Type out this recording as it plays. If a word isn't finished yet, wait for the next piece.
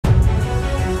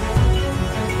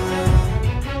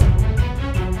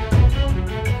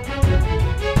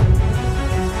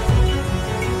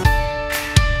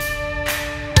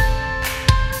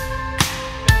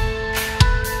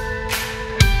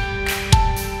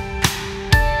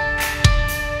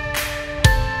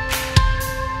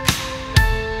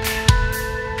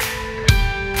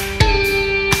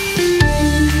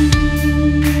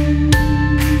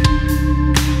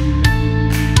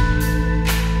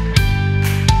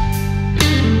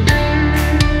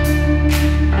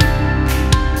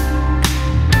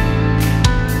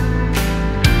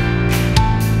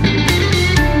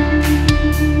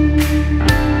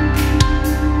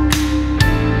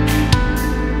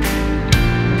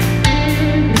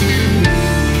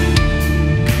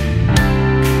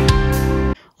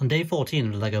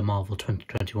2014 with LEGO Marvel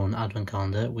 2021 Advent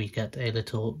Calendar, we get a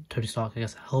little Tony Stark, I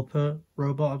guess, helper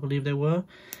robot, I believe they were.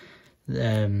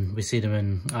 We see them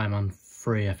in Iron Man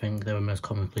 3, I think they were most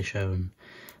comically shown.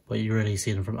 But you really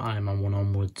see them from Iron Man 1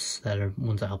 onwards. They're the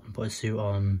ones that help him put a suit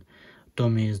on.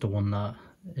 Dummy is the one that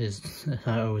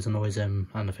always annoys him,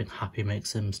 and I think Happy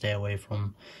makes him stay away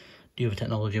from the other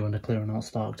technology when they're clearing out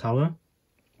Stark Tower.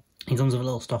 He comes with a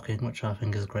little stocking, which I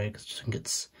think is great, because I just think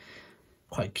it's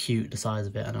quite cute, the size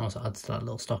of it, and it also adds to that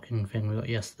little stocking thing we got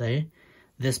yesterday.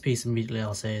 This piece immediately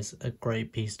I'll say is a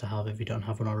great piece to have if you don't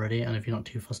have one already, and if you're not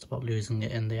too fussed about losing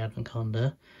it in the Advent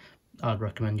Calendar, I'd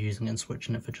recommend using it and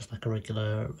switching it for just like a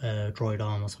regular droid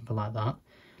arm or something like that.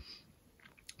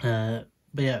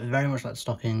 But yeah, very much like the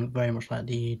stocking, very much like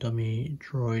the dummy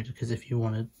droid, because if you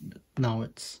wanted, now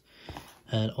it's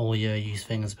an all-year use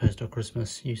thing as opposed to a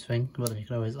Christmas use thing, but then you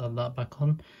can always add that back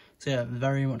on. So yeah,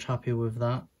 very much happy with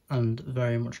that, and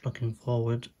very much looking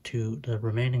forward to the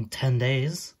remaining 10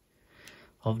 days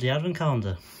of the Advent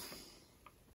Calendar.